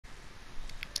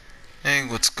Hey,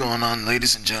 what's going on,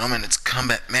 ladies and gentlemen? It's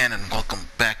Kombatman, and welcome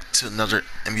back to another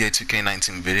NBA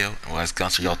 2K19 video. And what I've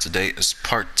got for y'all today is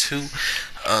part 2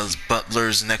 of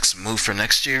Butler's next move for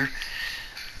next year,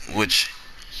 which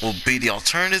will be the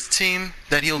alternative team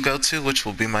that he'll go to, which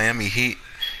will be Miami Heat,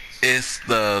 if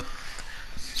the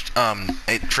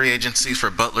free agency for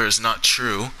Butler is not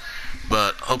true.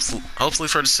 But hopefully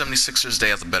for the 76ers, they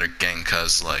have a better game,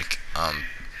 because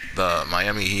the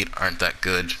Miami Heat aren't that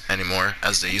good anymore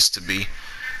as they used to be.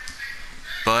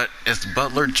 But if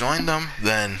Butler joined them,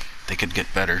 then they could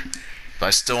get better. But I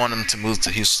still want him to move to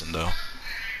Houston, though.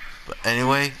 But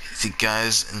anyway, if you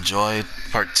guys enjoyed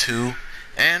part 2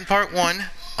 and part 1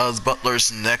 of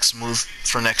Butler's next move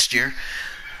for next year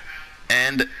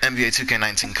and NBA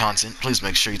 2K19 content, please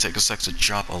make sure you take a sec to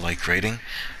drop a like rating.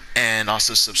 And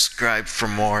also subscribe for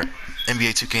more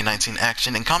NBA 2K19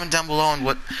 action, and comment down below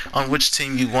on which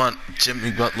team you want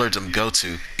Jimmy Butler to go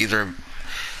to, either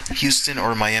Houston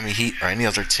or Miami Heat or any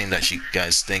other team that you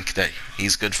guys think that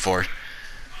he's good for.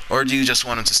 Or do you just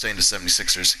want him to stay in the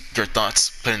 76ers? Your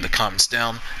thoughts, put in the comments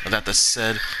down. With that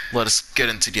said, let us get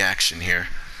into the action here.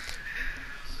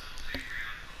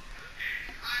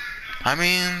 I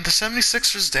mean, the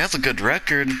 76ers, they have a good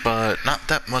record, but not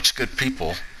that much good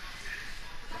people.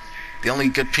 The only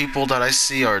good people that I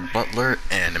see are Butler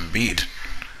and Embiid.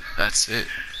 That's it.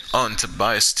 Oh, and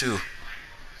Tobias too.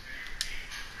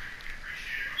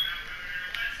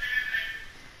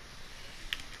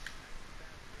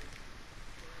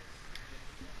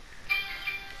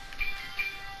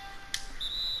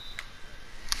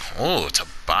 Oh,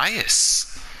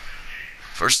 Tobias.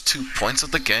 First 2 points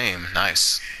of the game.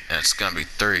 Nice. And it's gonna be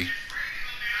 3.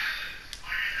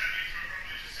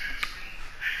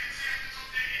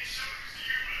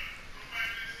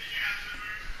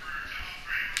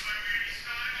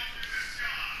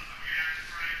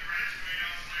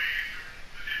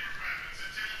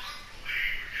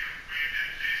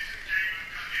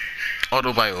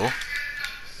 Autobio.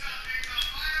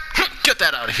 Get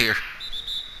that out of here.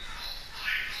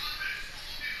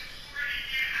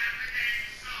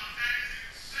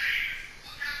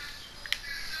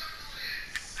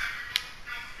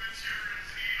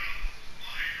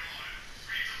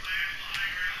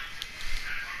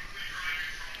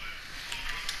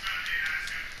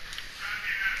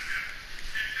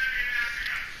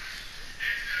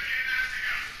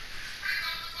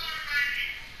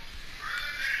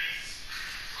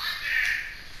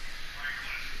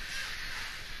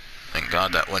 Thank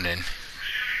God that went in.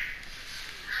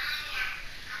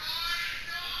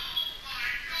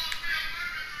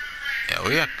 Yeah,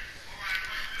 we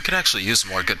could actually use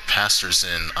more good passers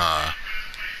in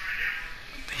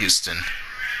Houston.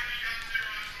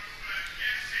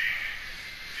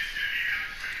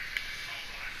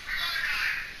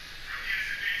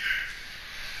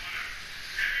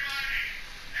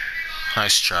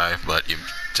 Nice try, but you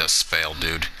just failed,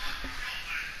 dude.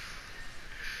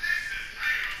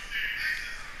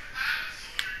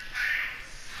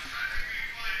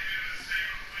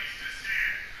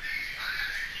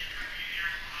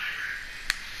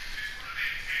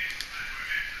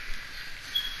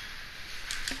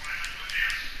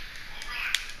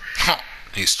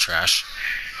 He's trash.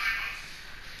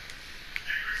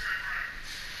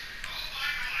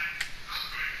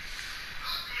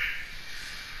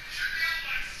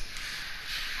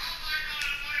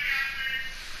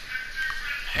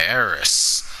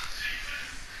 Harris.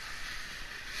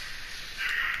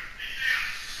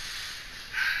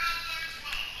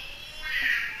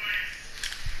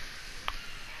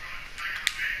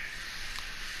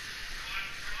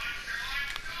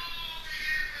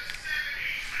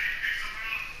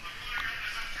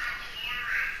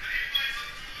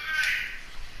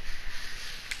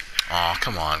 Aw,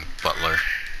 come on, Butler.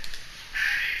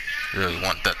 You really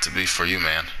want that to be for you,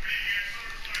 man.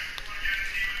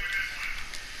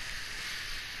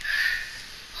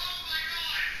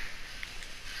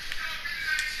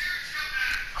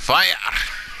 Fire!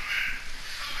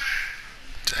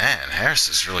 Damn, Harris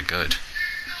is really good.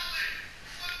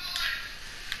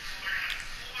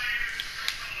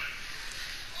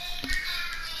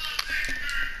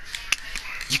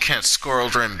 You can't score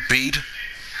over Embiid.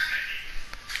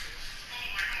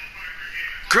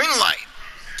 Green light!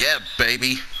 Yeah,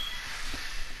 baby.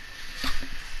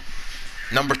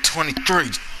 Number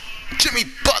 23, Jimmy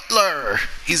Butler.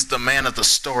 He's the man of the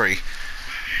story,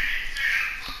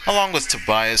 along with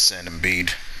Tobias and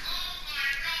Embiid.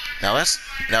 Now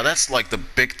that's like the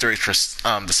big 3 for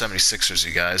the 76ers,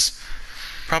 you guys.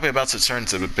 Probably about to turn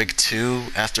to the big 2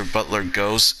 after Butler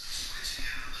goes.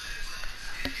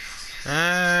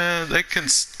 They can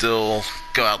still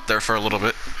go out there for a little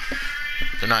bit.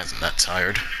 They're not even that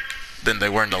tired than they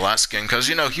were in the last game. Because,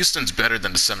 you know, Houston's better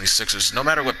than the 76ers. No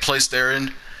matter what place they're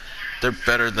in, they're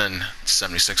better than the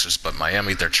 76ers. But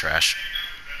Miami, they're trash.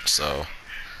 So,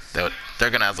 they're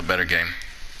going to have the better game.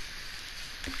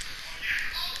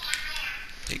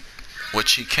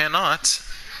 Which he cannot.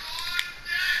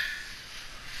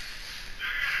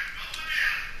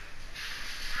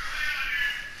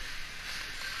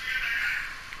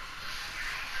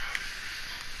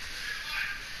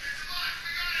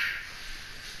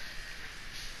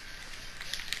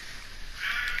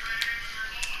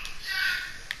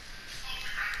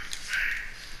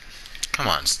 Come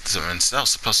on, Simmons. That was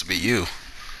supposed to be you.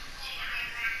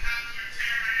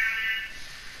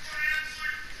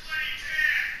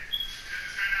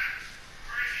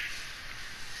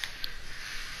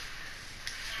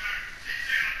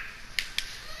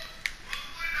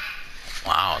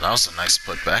 Wow, that was a nice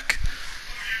putback.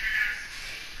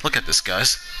 Look at this,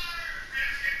 guys.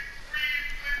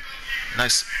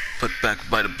 Nice putback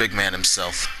by the big man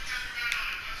himself.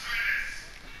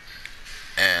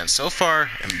 And so far,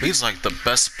 Embiid's like the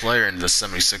best player in the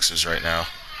 76ers right now.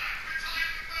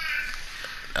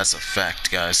 That's a fact,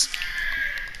 guys.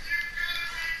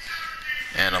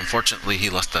 And unfortunately, he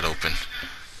left that open.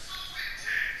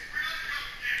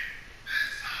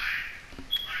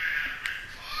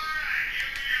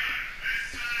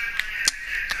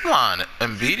 Come on,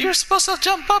 Embiid, you're supposed to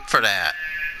jump up for that.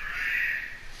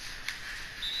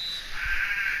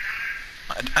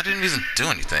 I didn't even do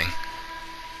anything.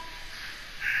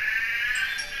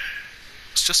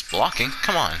 It's just blocking.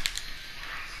 Come on.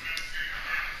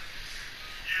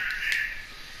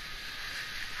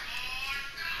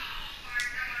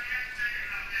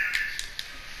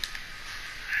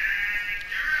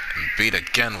 Embiid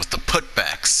again with the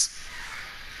putbacks.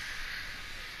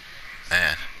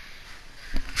 Man.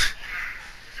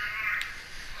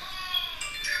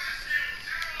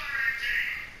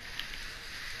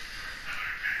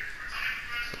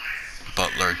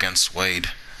 Butler against Wade.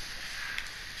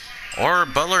 Or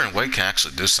Butler and Wade can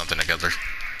actually do something together.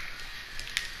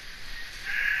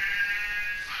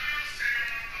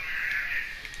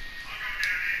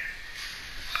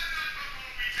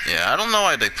 Yeah, I don't know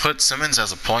why they put Simmons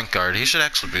as a point guard. He should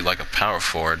actually be like a power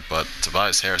forward, but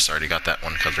Tobias Harris already got that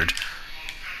one covered.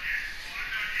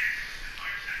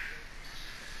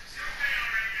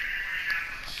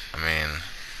 I mean,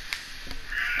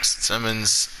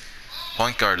 Simmons,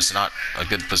 point guard is not a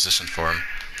good position for him.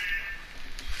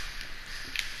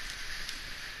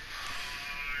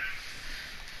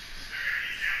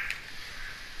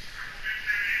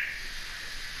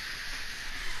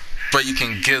 But you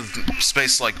can give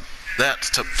space like that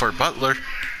for Butler.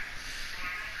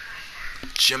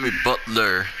 Jimmy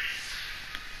Butler.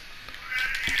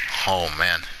 Oh,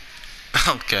 man.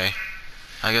 Okay.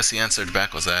 I guess he answered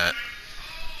back with that.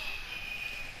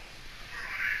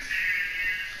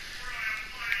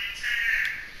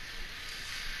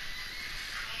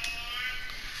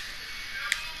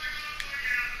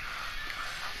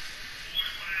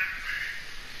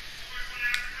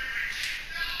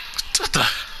 What the...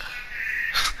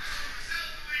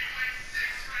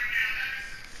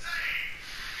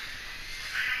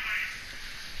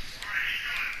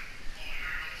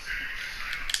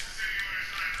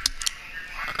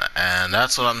 And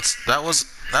that's what that was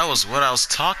what I was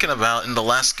talking about in the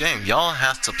last game. Y'all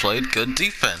have to play good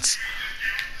defense.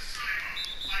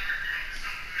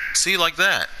 See, like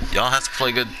that. Y'all have to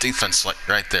play good defense like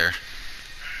right there.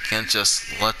 You can't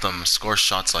just let them score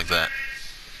shots like that.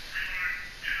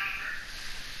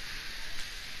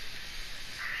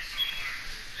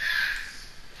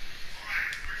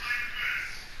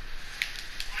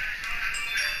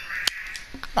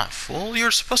 Come on, fool.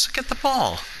 You're supposed to get the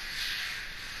ball.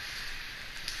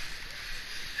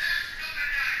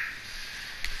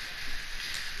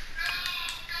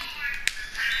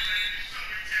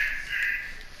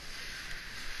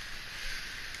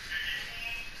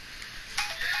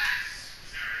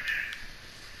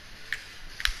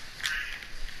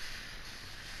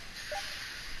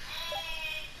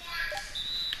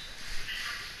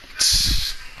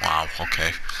 Wow,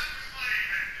 okay.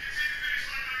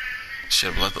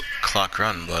 Should have let the clock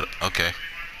run, but okay.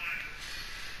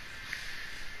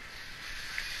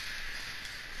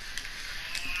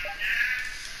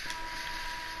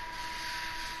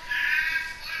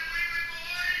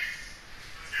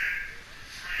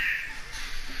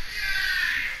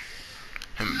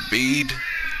 Embiid,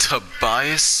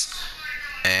 Tobias,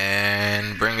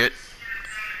 and bring it.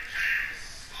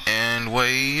 And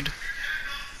Wade.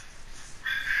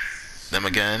 Them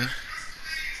again.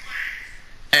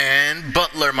 And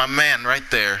Butler, my man, right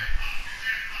there.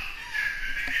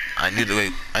 I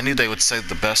knew they would save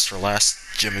the best for last.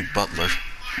 Jimmy Butler.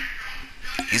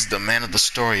 He's the man of the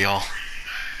story, y'all.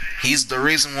 He's the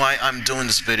reason why I'm doing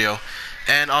this video.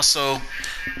 And also,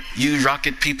 you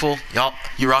Rocket people, y'all,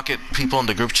 you Rocket people in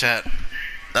the group chat,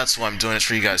 that's why I'm doing it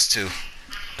for you guys too.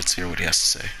 Let's hear what he has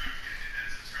to say.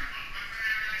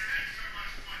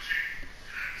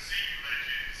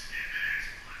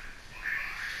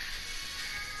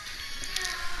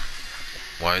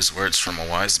 Wise words from a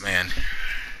wise man.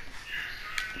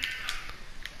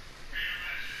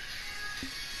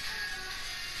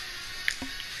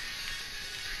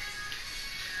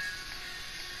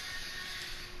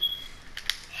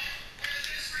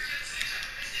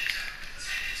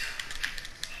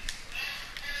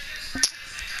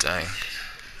 Dang.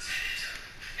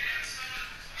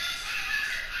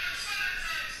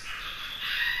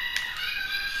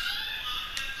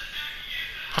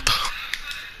 What the?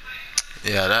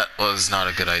 Yeah, that was not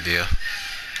a good idea.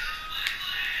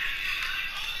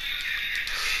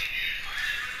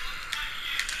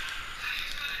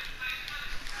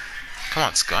 Come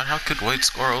on, Scott. How could Wade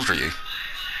score over you?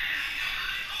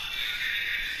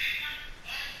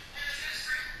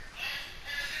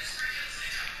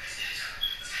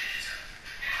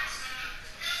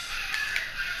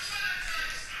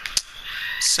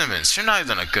 Simmons, you're not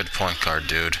even a good point guard,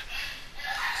 dude.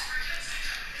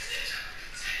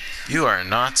 You are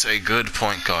not a good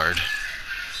point guard.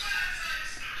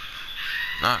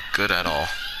 Not good at all.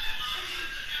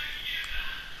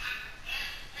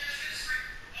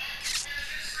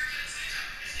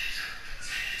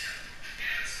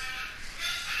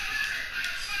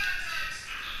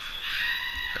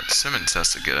 Simmons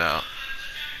has to get out.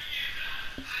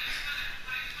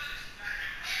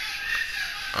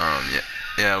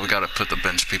 Yeah, we gotta put the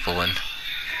bench people in.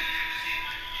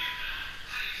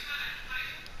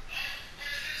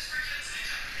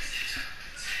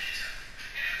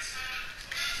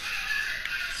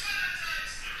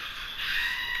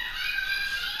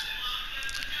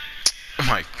 Oh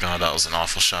my god, that was an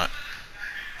awful shot.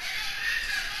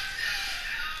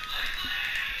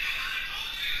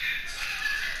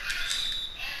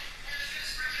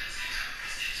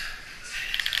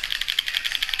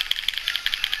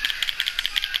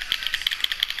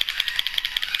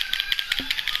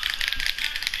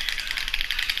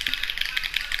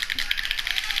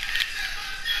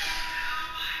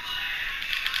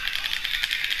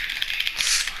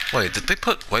 Wait, did they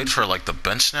put Wade for like the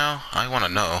bench now? I want to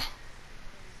know.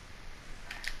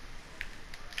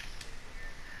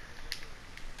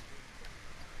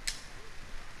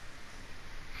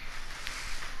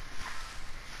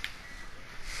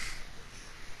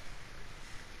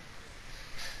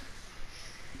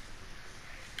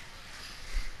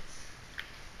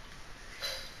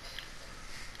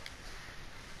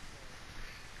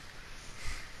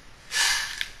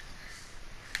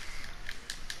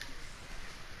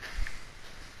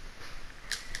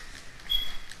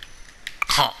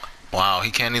 Huh. Wow, he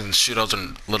can't even shoot out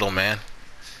the little man.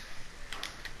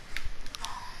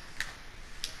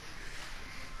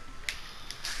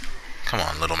 Come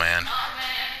on, little man.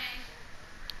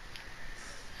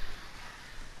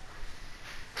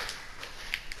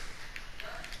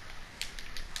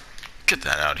 Get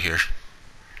that out here.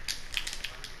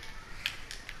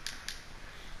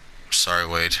 Sorry,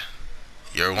 Wade.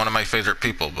 You're one of my favorite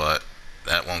people, but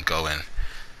that won't go in.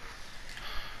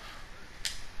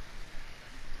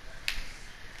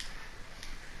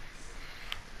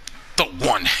 The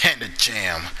one-handed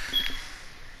jam.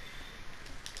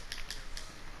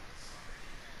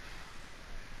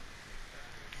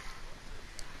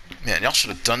 Man, y'all should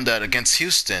have done that against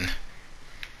Houston.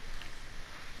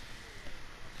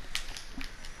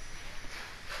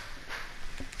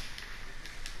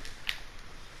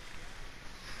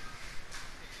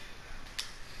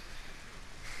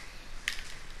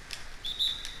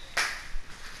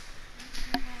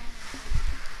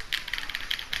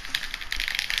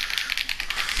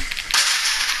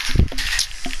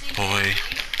 Boy.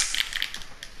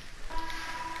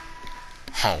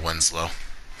 Oh, Winslow.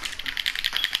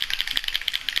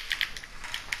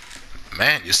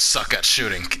 Man, you suck at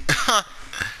shooting.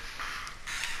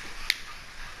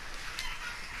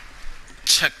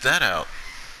 Check that out.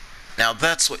 Now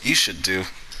that's what you should do.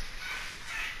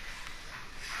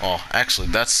 Oh, actually,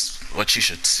 that's what you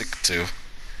should stick to.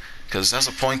 Because as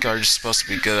a point guard, you're supposed to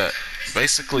be good at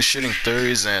basically shooting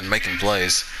threes and making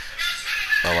plays.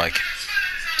 But like,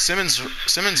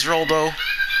 Simmons' role though,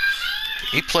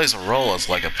 he plays a role as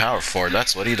like a power forward.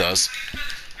 That's what he does.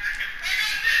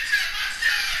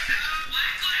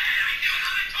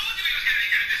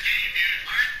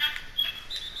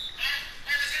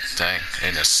 Dang,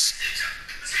 Ennis.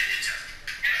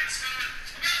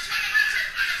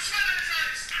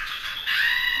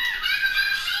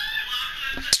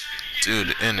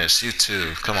 Dude, Innis, you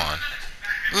too. Come on.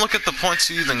 Look at the points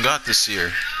you even got this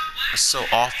year. It's so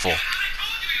awful.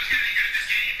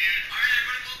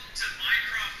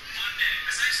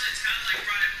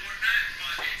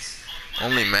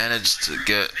 Only managed to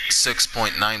get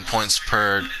 6.9 points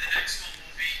per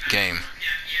game.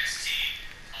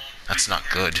 That's not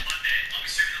good.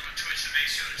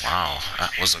 Wow,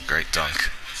 that was a great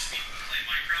dunk.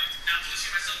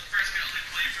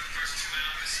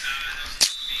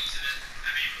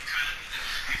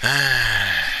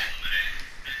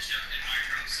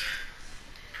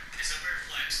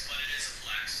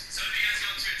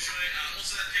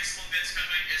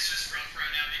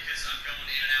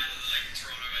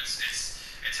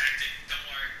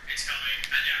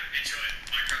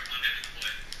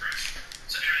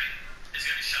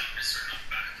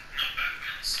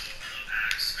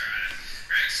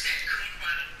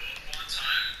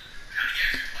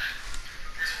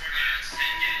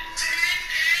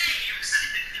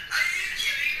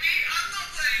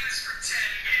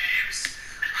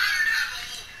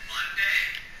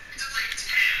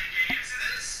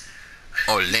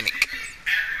 Oh, Linux.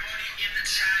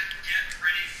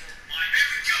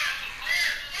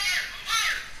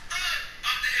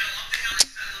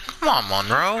 Come on,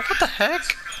 Monroe. What the heck?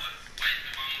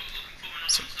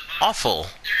 It's awful.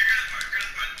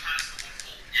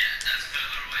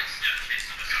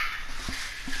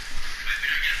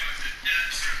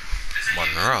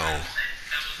 Monroe.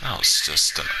 That was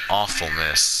just an awful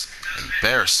miss.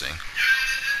 Embarrassing.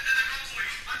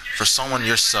 For someone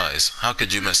your size, how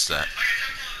could you miss that?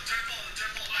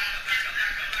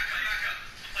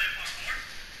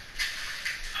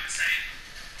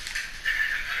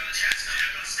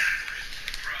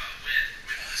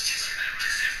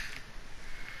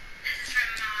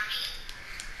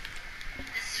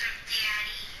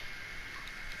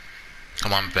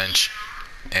 Come on, bench.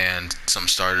 And some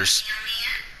starters.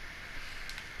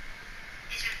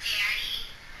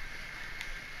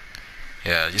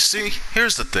 Yeah, you see,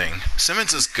 here's the thing.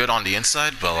 Simmons is good on the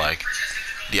inside, but like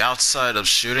the outside of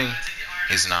shooting,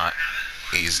 he's not.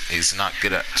 He's not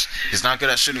good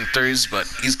at shooting threes, but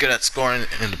he's good at scoring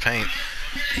in the paint.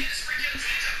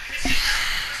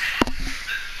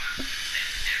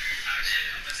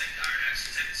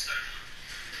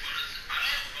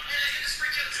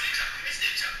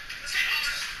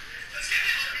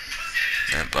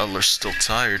 And Butler's still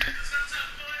tired.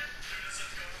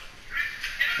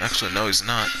 Actually, no, he's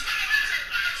not.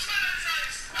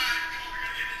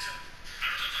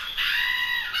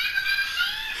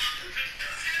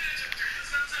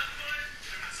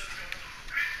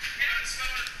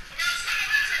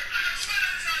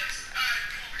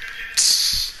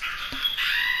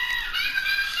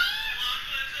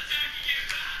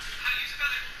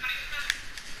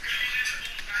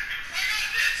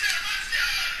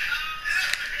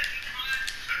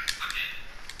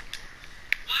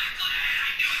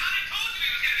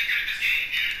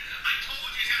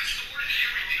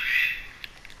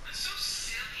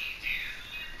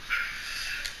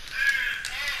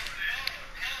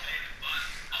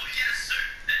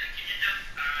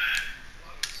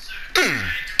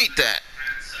 Eat that.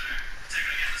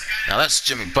 Now that's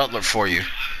Jimmy Butler for you.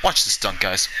 Watch this dunk,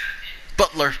 guys.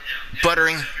 Butler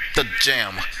buttering the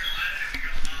jam.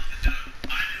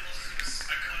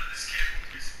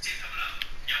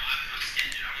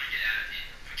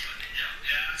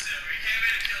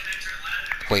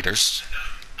 Waiters.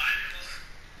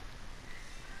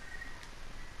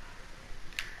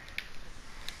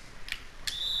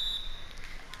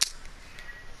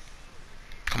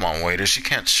 Come on, waiters. You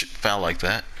can't foul like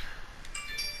that.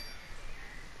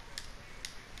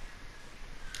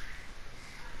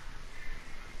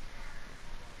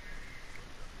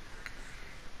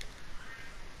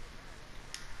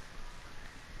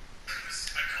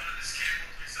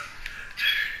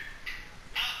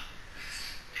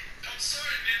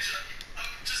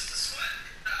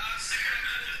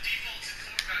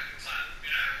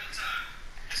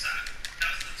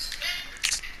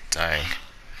 Dang.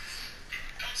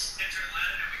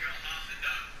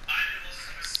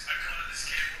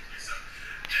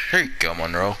 Here you go,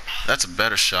 Monroe. That's a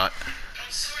better shot.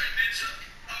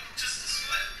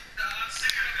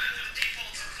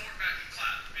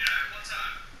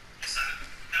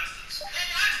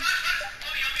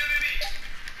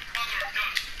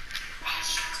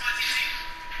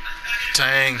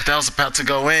 Dang, that was about to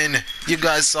go in. You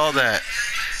guys saw that.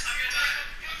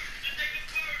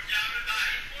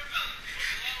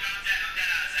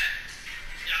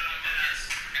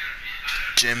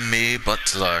 Jimmy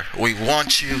Butler, we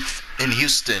want you in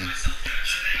Houston.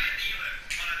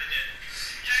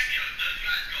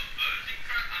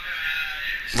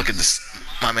 Look at this,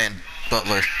 my man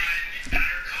Butler.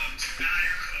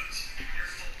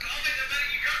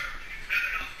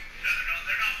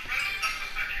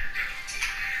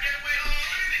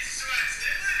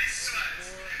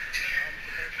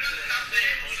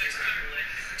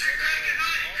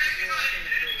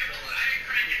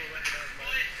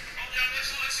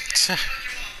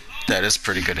 That is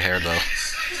pretty good hair, though. I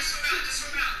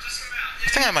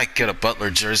think I might get a Butler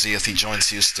jersey if he joins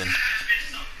Houston.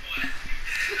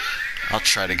 I'll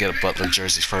try to get a Butler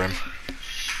jersey for him.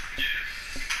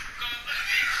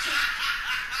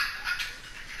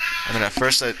 I mean, at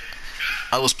first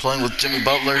I was playing with Jimmy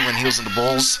Butler when he was in the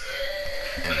Bulls,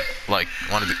 in like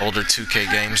one of the older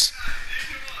 2K games.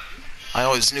 I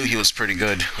always knew he was pretty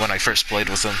good when I first played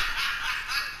with him.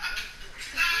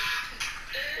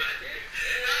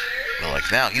 But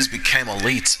like now, he's became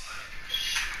elite.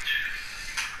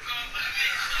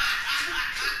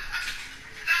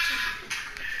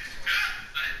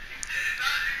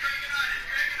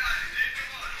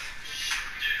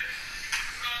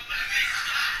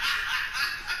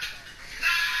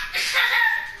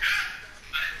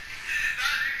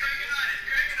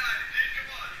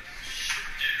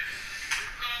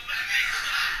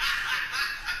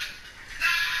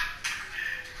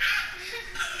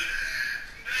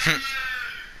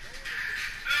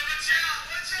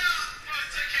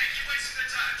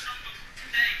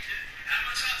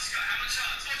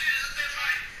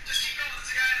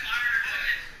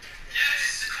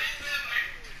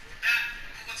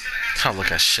 Oh,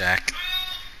 look at Shaq.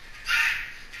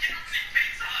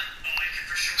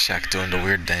 Shaq doing the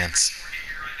weird dance.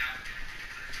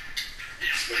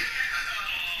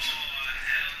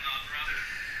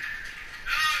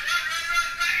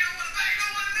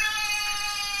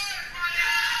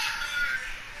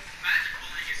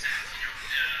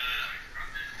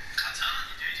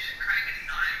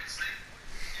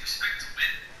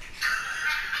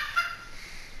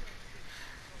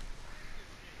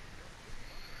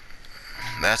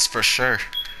 That's for sure.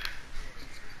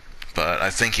 But I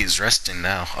think he's resting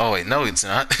now. Oh wait, no he's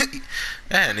not.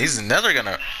 Man, he's never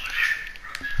gonna...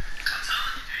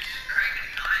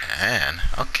 Man,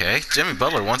 okay. Jimmy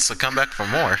Butler wants to come back for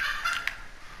more.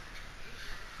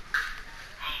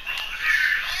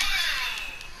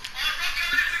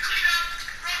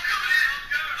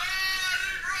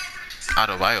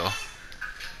 Adebayo.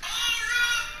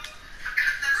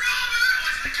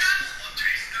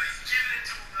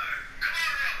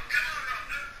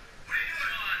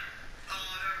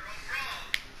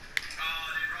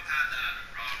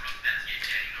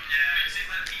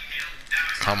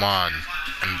 Come on,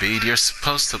 Embiid, you're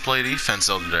supposed to play defense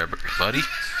over there, buddy.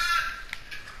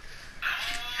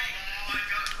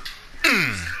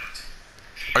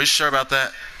 Are you sure about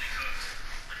that?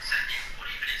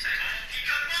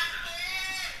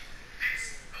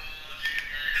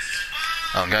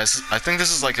 Guys, I think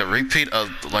this is like a repeat of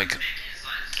like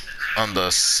on the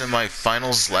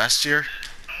semifinals last year.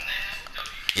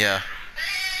 Yeah.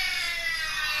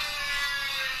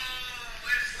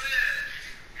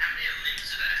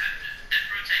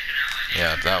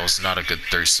 Yeah, that was not a good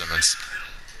three, Simmons.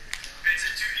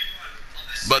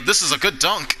 But this is a good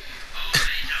dunk.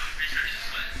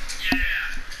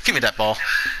 Give me that ball.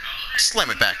 Slam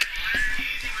it back.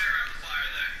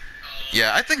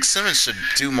 Yeah, I think Simmons should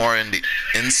do more in the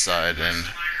inside and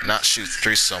not shoot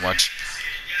threes so much.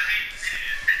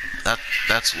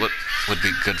 That's what would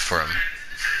be good for him.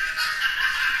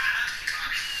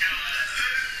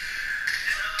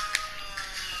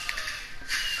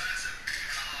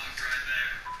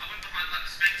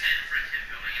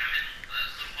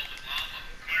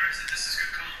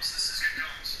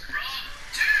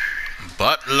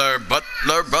 Butler,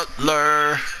 Butler,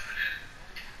 Butler.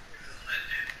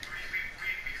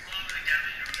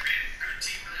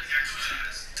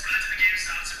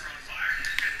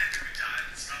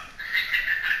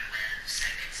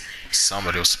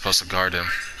 Somebody was supposed to guard him.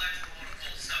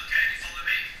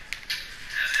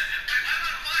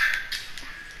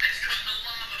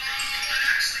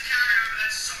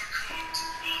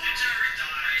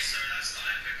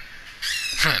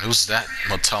 Man, who's that?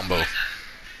 Mutombo.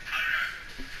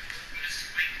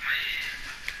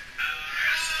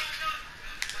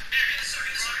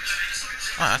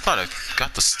 Oh, I thought I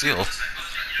got the steal.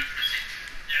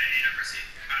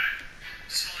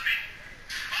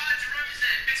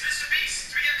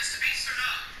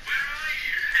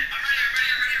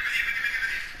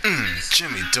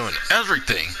 Jimmy doing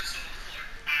everything.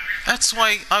 That's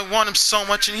why I want him so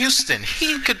much in Houston.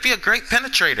 He could be a great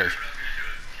penetrator.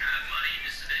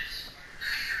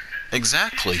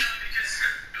 Exactly.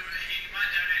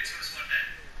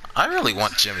 I really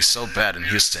want Jimmy so bad in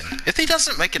Houston. If he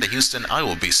doesn't make it to Houston, I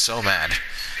will be so mad.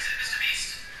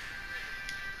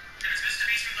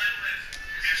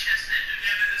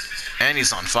 And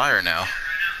he's on fire now.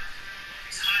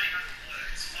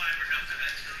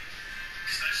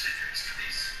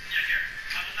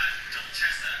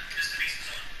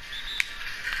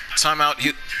 Timeout,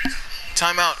 you.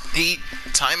 Timeout, Heat.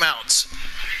 Timeout.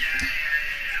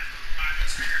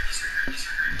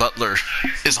 Butler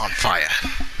is on fire.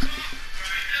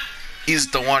 He's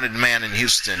the wanted man in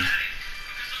Houston.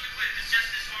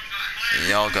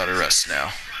 Y'all gotta rest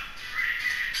now.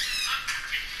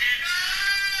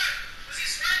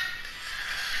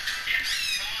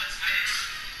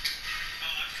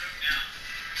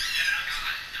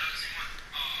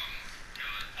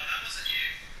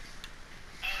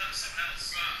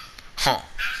 Huh.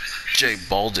 Jay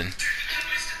Bolden.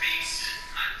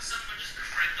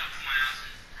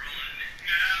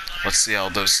 Let's see how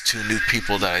those two new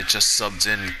people that I just subbed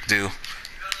in do.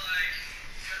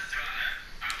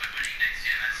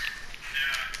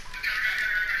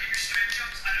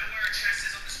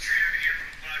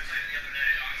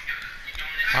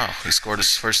 Wow, he scored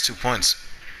his first 2 points.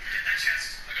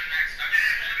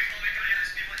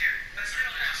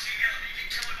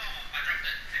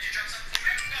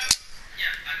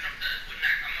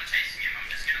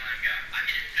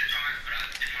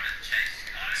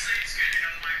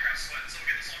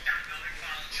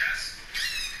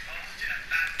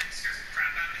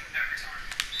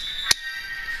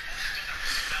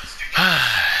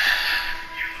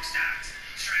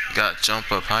 Got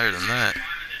jump up higher than that.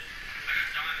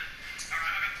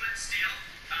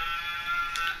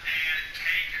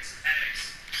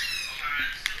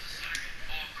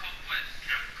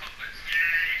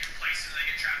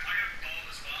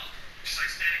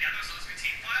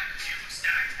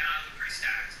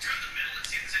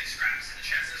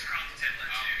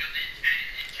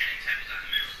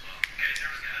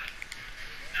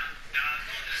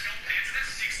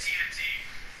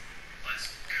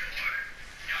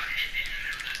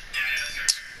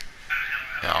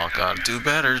 Y'all gotta do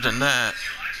better than that.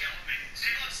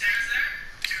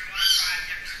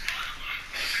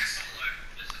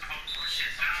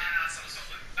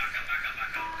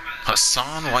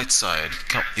 Hassan Whiteside,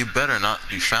 you better not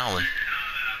be fouling.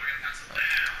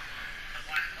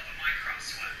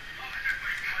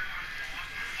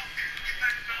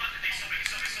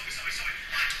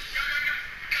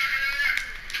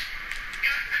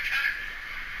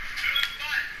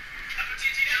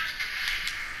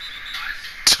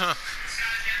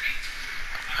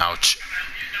 Ouch.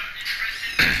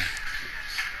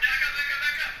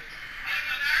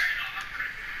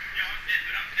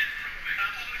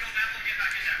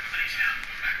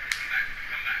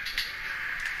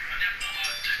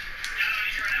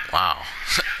 Wow.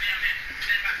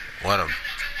 What a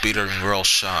beater and roll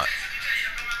shot.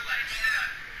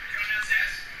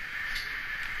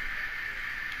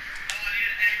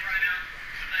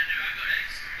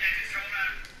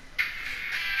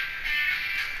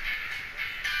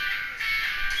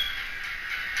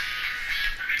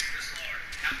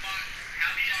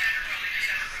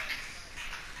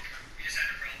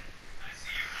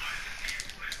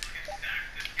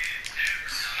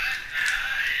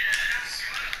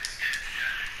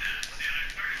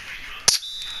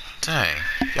 Dang,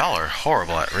 y'all are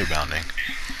horrible at rebounding.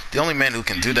 The only man who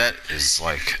can do that is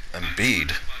like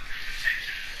Embiid.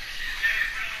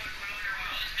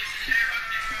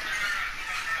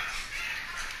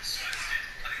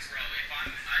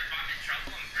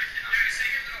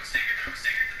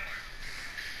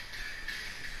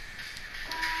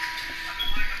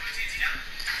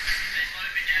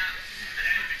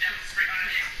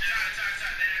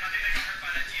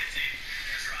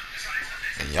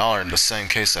 And y'all are in the same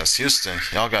case as Houston.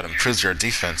 Y'all gotta improve your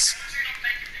defense.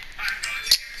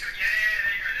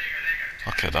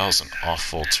 Okay, that was an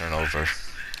awful turnover.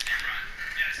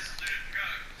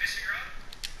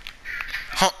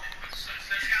 Huh.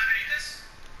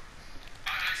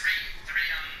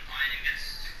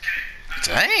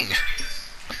 Dang.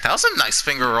 That was a nice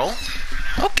finger roll.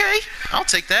 Okay, I'll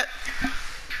take that.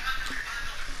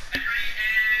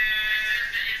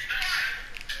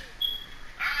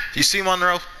 You see,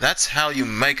 Monroe? That's how you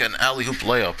make an alley-oop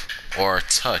layup or a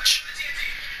touch.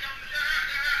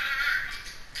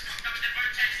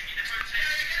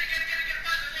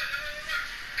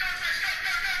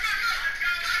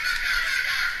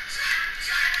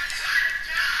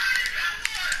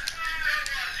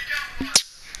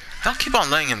 Y'all keep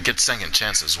on letting him get second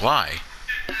chances. Why?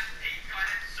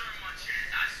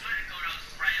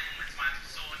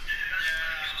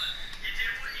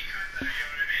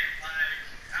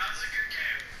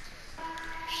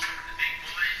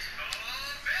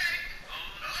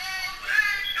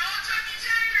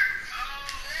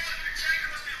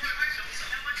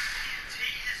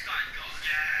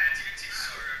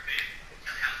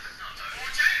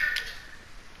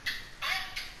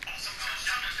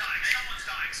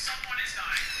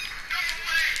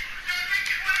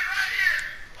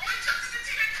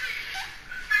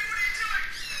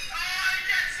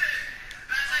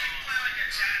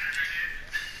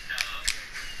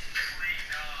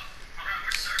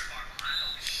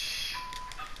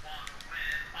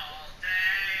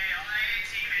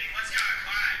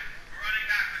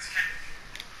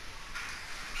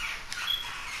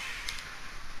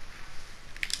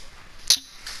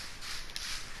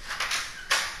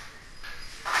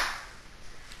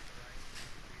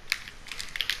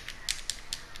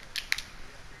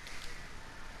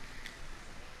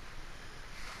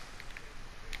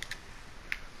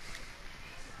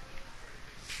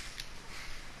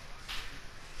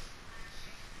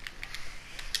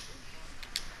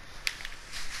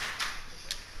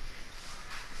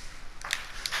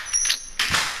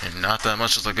 Not that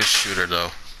much of a good shooter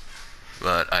though,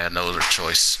 but I had no other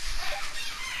choice.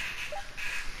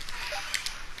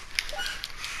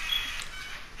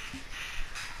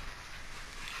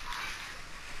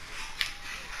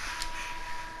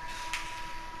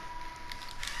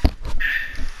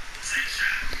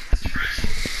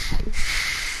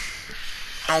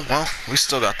 Oh well, we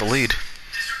still got the lead.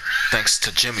 Thanks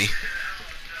to Jimmy.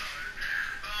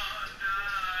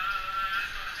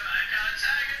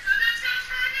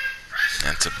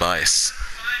 And Tobias.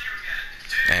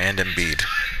 And Embiid.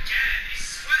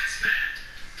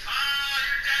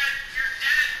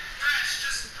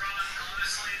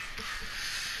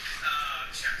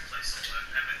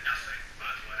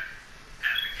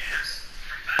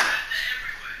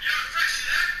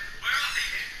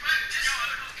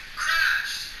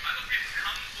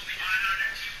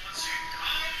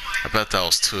 I bet that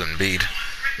was to Embiid.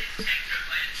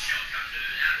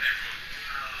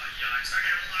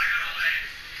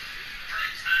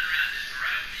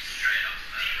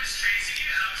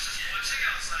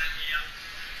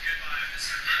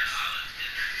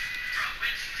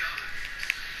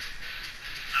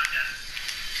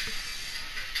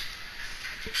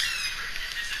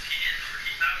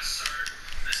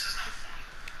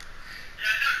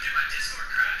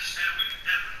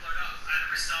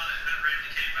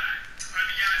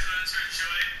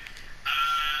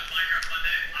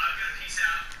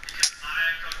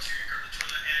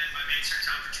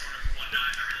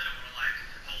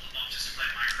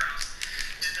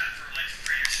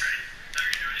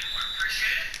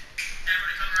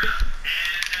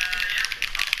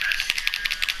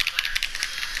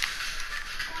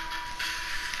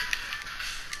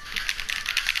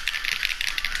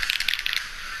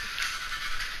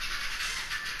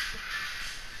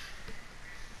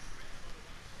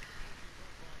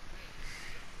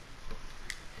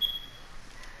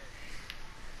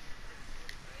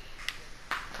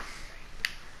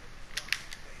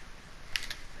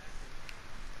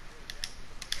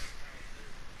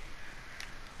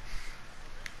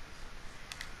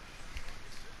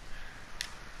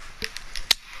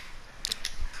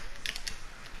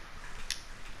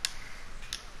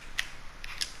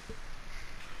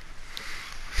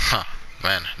 Huh,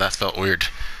 man, that felt weird.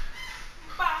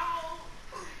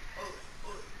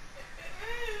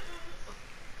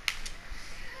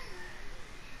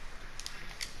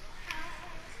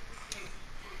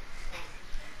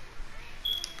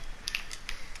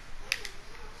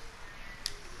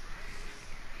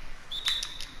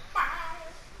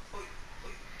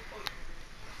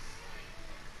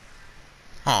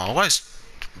 Oh, why is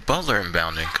Butler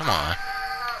inbounding? Come on.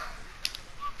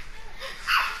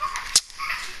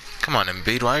 Come on,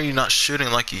 Embiid, why are you not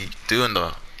shooting like you do in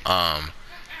the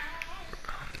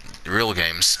real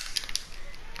games?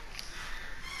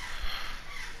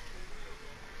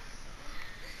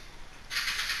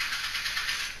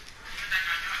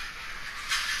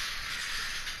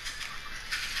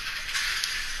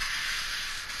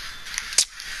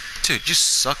 Dude, you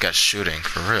suck at shooting,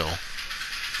 for real.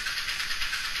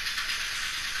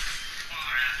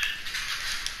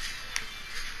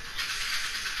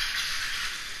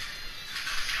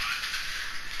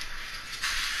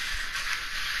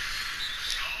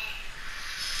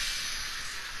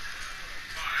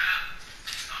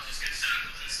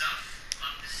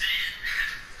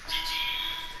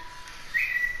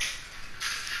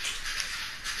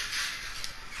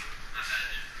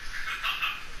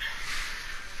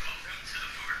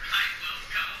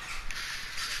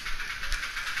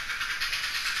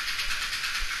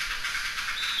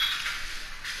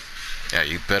 Yeah,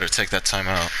 you better take that time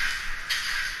out.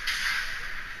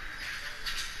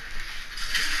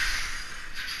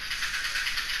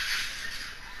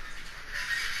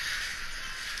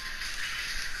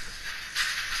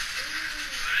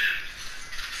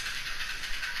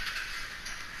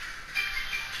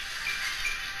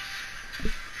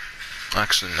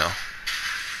 Actually, no.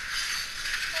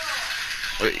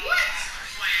 Wait.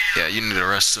 Yeah, you need to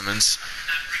rest Simmons.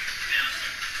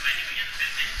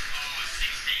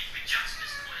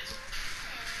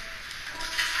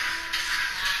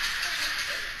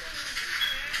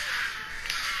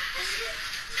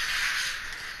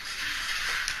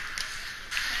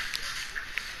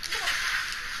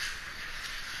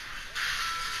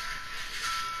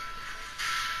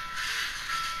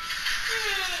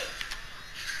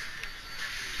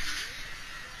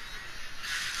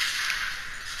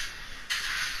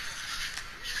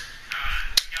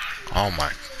 Oh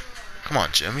my. Come on,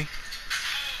 Jimmy.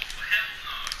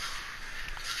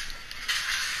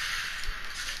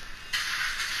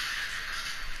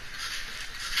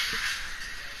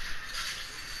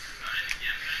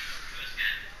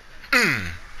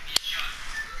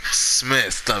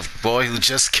 Smith, the boy who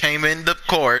just came into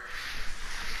court.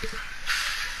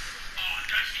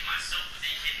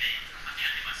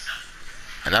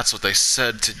 And that's what they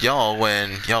said to y'all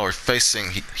when y'all were facing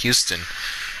Houston.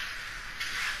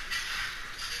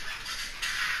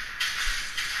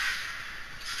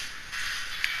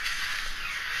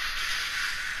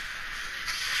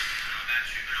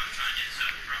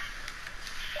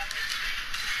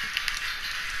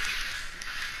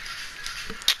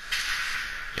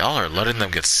 Y'all are letting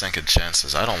them get second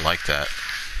chances. I don't like that.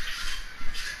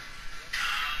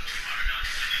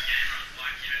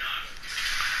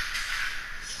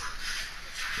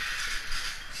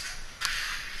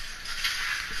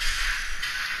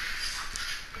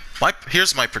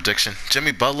 Here's my prediction.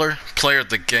 Jimmy Butler, player of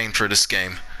the game for this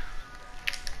game.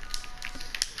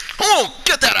 Oh,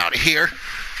 get that out of here.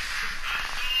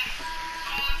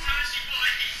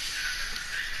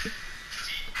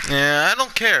 Yeah, I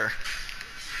don't care.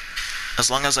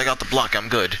 As long as I got the block, I'm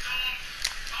good.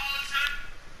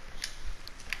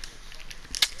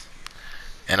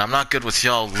 And I'm not good with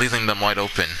y'all leaving them wide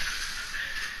open.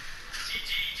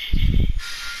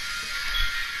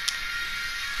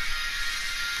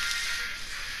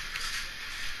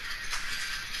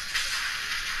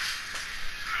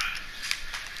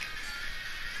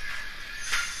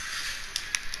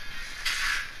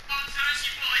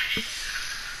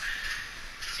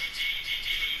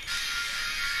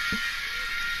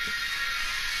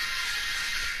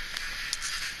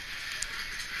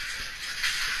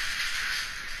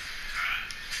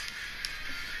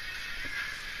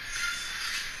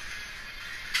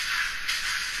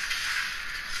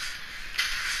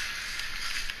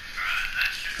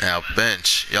 Now,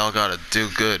 bench, y'all gotta do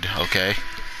good, okay?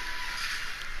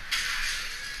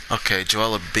 Okay,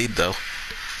 Joel Embiid, though.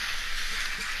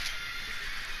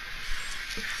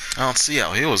 I don't see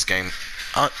how he was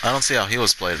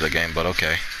played the game, but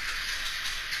okay.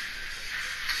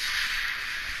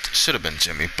 Should have been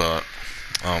Jimmy, but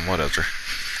whatever.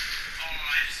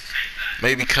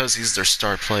 Maybe because he's their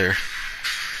star player.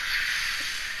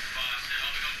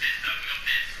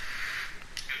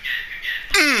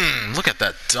 Look at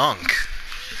that dunk.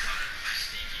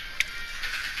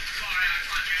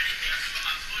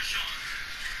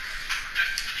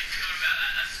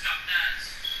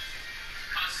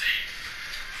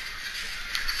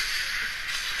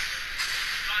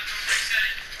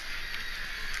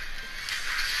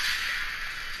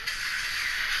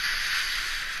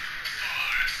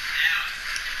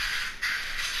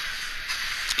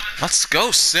 Let's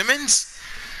go, Simmons.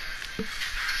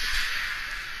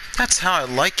 That's how I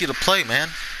like you to play, man.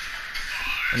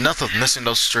 Enough of missing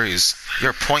those threes. You're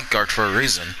a point guard for a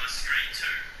reason.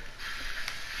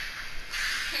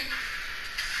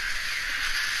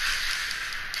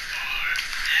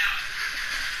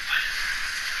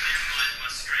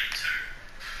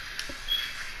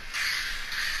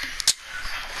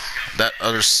 That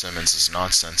other Simmons is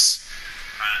nonsense.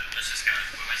 Let's just go.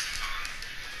 We're wasting time.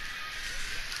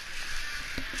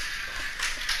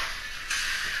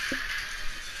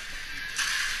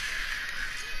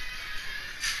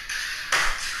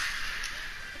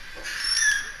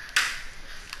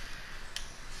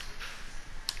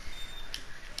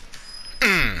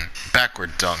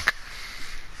 Backward dunk.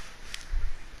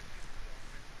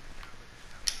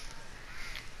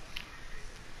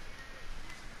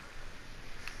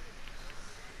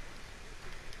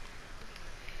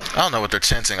 I don't know what they're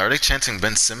chanting. Are they chanting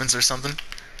Ben Simmons or something?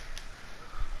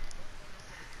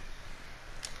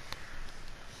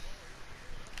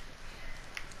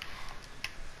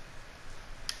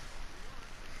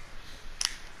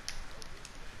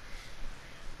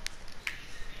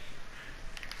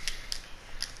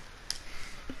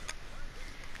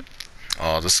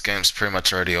 Oh, this game's pretty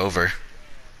much already over.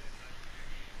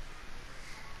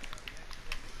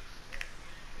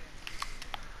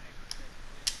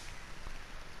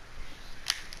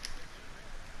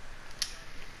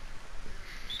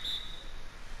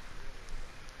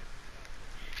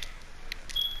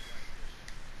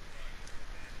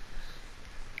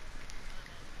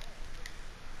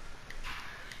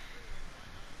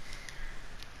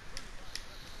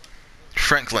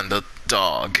 Franklin the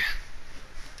dog.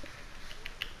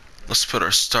 Let's put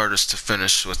our starters to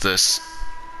finish with this.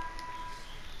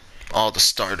 All the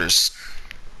starters.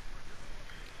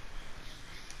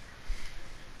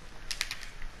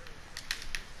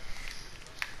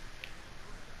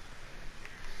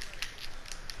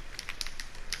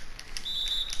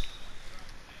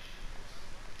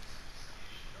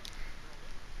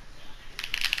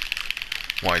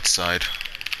 Whiteside.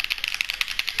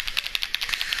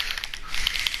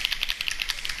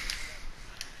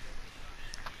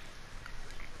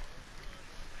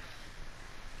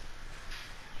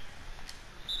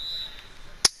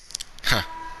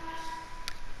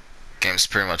 game's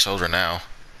pretty much over now.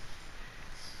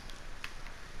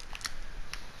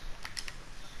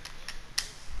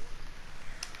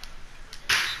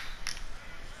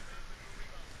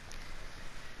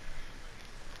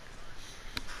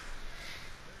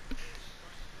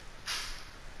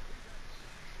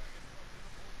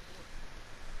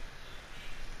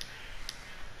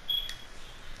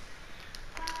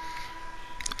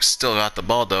 Still got the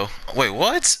ball though. Wait,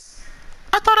 what?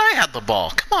 I thought I had the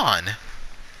ball. Come on.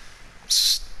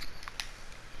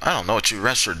 I don't know what you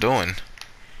refs are doing.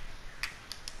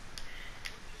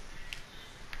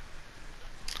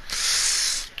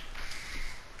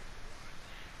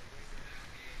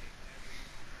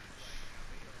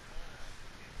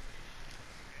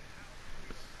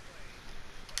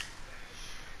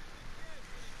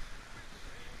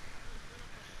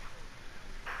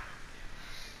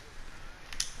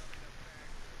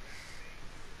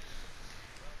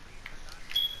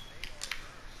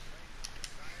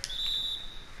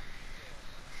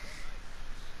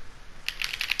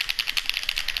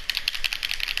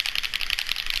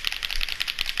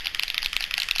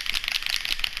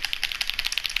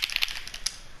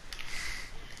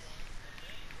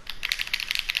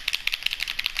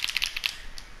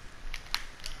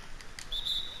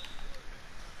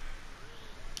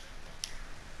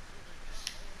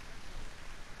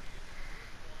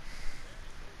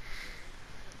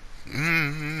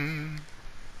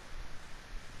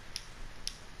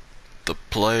 The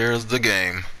player of the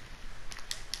game.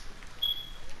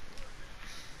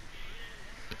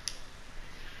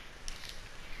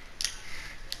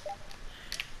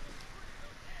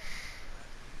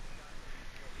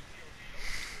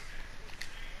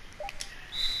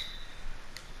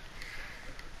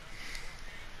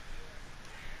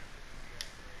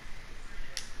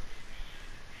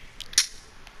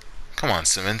 Come on,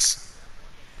 Simmons.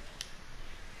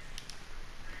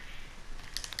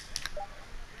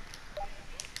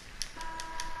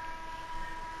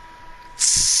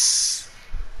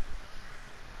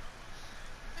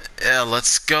 Yeah,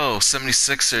 let's go.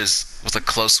 76ers with a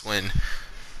close win.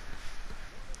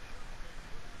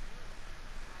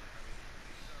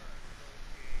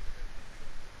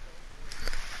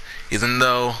 Even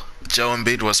though Joe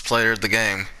Embiid was player of the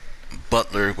game,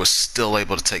 Butler was still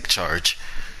able to take charge.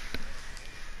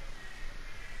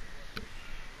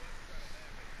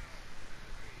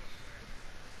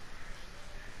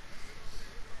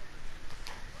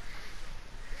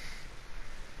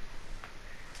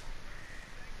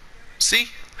 See?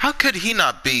 How could he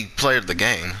not be player of the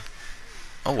game?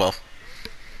 Oh well.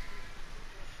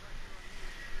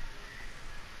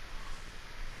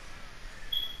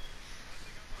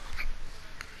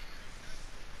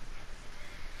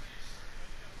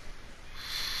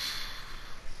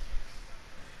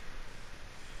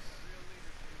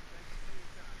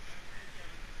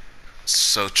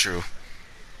 So true.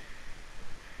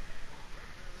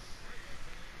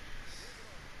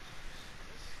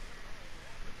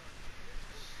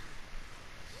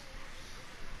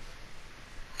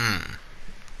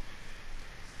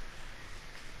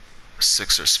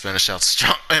 Sixers finish out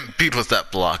strong and beat with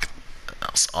that block.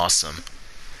 That was awesome.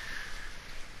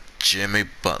 Jimmy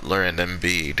Butler and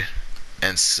Embiid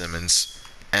and Simmons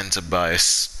and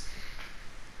Tobias.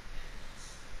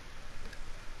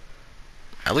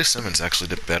 At least Simmons actually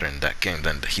did better in that game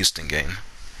than the Houston game.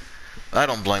 I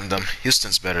don't blame them.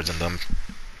 Houston's better than them.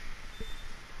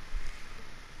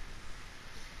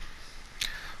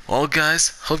 Well,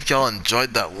 guys, hope y'all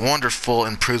enjoyed that wonderful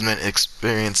improvement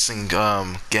experiencing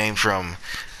game from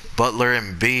Butler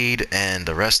and Embiid and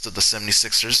the rest of the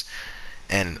 76ers.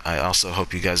 And I also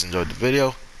hope you guys enjoyed the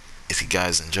video. If you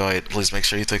guys enjoy it, please make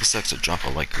sure you take a sec to drop a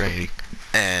like rating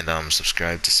and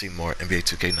subscribe to see more NBA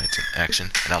 2K19 action.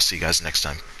 And I'll see you guys next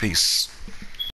time. Peace.